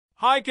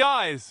Hi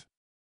guys!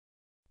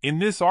 In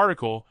this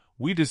article,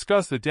 we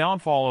discuss the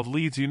downfall of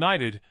Leeds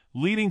United,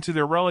 leading to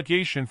their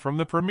relegation from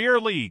the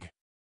Premier League.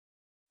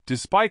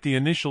 Despite the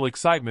initial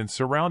excitement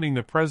surrounding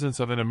the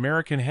presence of an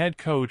American head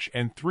coach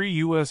and 3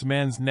 U.S.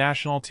 men's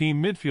national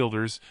team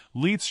midfielders,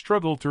 Leeds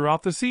struggled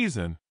throughout the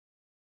season.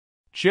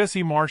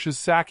 Jesse Marsch's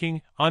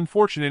sacking,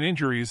 unfortunate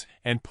injuries,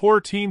 and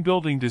poor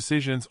team-building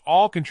decisions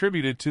all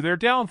contributed to their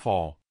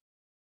downfall.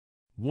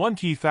 One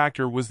key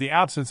factor was the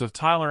absence of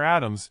Tyler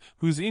Adams,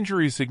 whose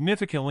injury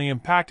significantly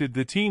impacted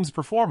the team's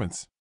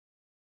performance.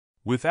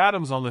 With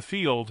Adams on the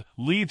field,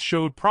 Leeds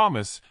showed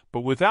promise,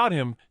 but without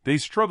him, they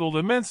struggled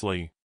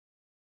immensely.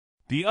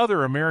 The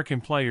other American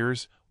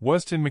players,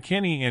 Weston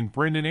McKennie and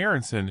Brenden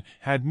Aaronson,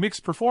 had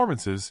mixed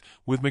performances,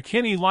 with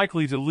McKennie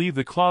likely to leave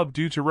the club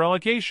due to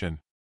relegation.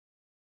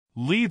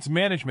 Leeds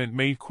management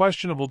made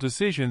questionable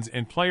decisions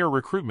in player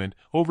recruitment,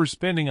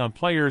 overspending on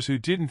players who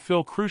didn't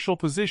fill crucial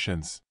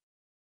positions.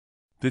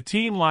 The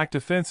team lacked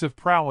offensive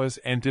prowess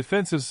and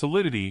defensive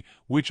solidity,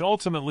 which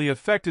ultimately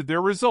affected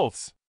their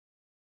results.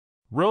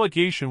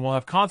 Relegation will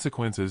have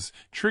consequences,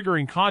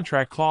 triggering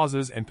contract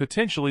clauses and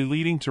potentially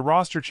leading to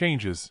roster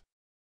changes.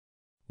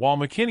 While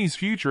McKennie's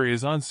future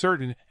is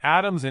uncertain,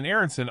 Adams and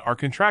Aaronson are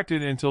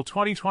contracted until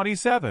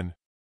 2027.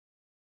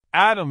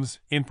 Adams,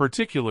 in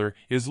particular,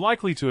 is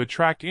likely to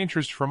attract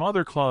interest from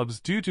other clubs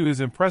due to his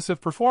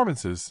impressive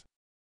performances.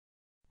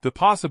 The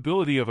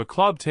possibility of a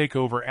club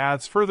takeover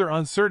adds further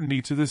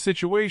uncertainty to the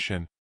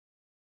situation.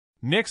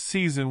 Next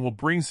season will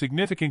bring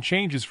significant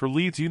changes for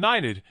Leeds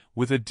United,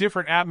 with a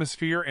different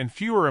atmosphere and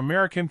fewer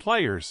American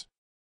players.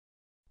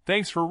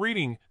 Thanks for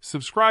reading,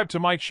 subscribe to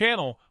my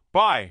channel,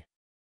 bye.